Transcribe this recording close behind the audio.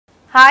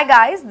Hi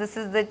guys, this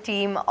is the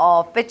team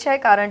of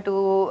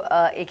Bichagadu,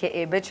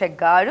 aka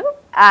Bichagadu,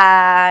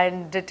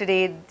 and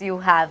today you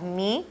have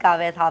me,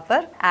 Kavya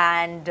Thapar,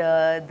 and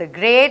the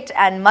great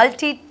and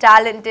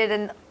multi-talented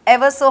and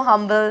ever so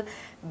humble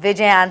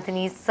Vijay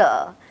Antony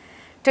sir.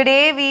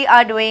 Today we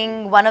are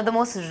doing one of the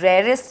most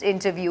rarest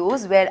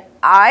interviews where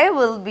I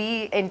will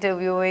be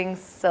interviewing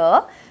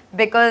sir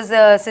because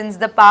since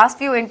the past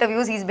few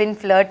interviews he's been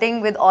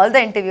flirting with all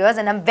the interviewers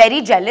and I'm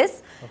very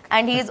jealous. Okay.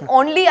 And he is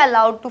only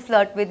allowed to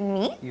flirt with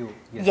me. You,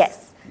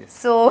 yes.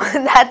 So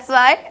that's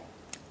why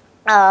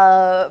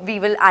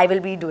I will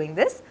be doing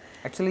this.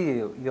 Actually,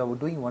 you are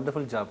doing a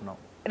wonderful job now.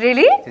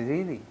 Really?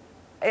 Really.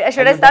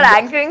 Should I start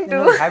anchoring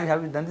too? No,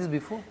 have you done this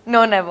before?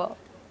 No, never.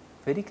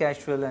 Very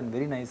casual and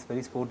very nice,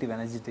 very sportive,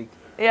 energetic.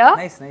 Yeah.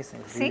 Nice.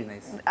 See? Really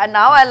nice. And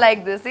now I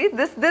like this. See,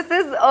 this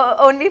is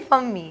only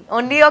for me.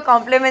 Only your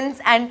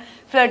compliments and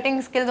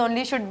flirting skills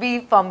only should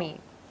be for me.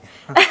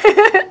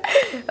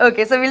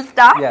 Okay, so we'll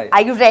start. Yeah.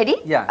 Are you ready?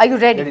 Yeah. Are you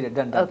ready? Ready.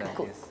 Done. Okay,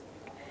 cool. Yes.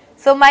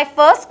 So my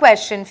first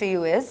question for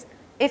you is,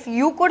 if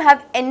you could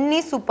have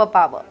any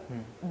superpower,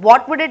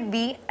 what would it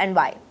be and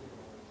why?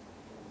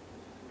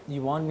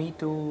 You want me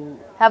to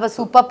have a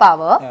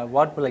superpower?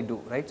 What will I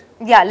do, right?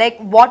 Yeah, like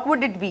what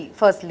would it be?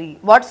 Firstly,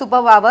 what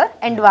superpower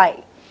and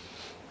why?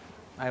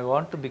 I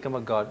want to become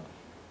a god.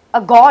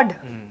 A god?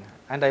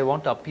 And I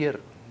want to appear.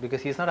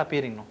 Because he is not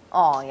appearing, no.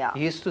 Oh, yeah.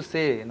 He used to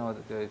say,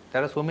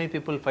 there are so many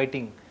people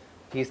fighting.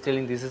 He is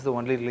telling this is the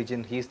only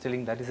religion. He is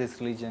telling that is his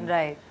religion.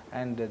 Right.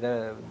 And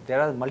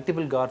there are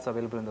multiple gods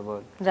available in the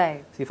world.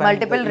 Right. So if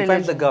if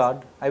I'm the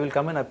god, I will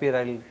come and appear.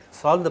 I will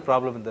solve the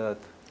problem in the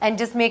earth. And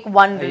just make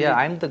one religion. Yeah,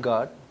 I'm the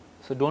god.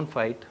 So don't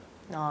fight.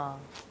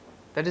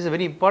 That is a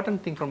very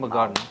important thing from a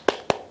god. No?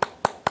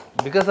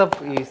 Because of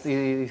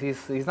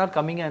he's not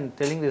coming and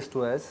telling this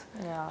to us.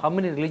 Yeah. How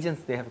many religions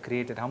they have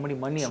created, how many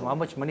money, how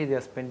much money they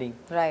are spending,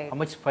 right? How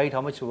much fight,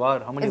 how much war,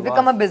 how many. It's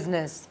become a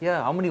business.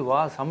 Yeah, how many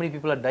wars, how many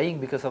people are dying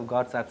because of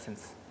God's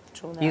absence.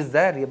 True. He is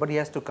there, but he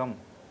has to come.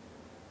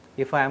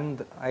 If I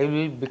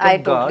will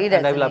become God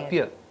and I will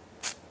appear.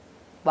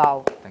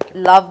 Wow. Thank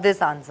you. Love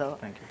this answer.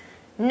 Thank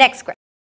you. Next question.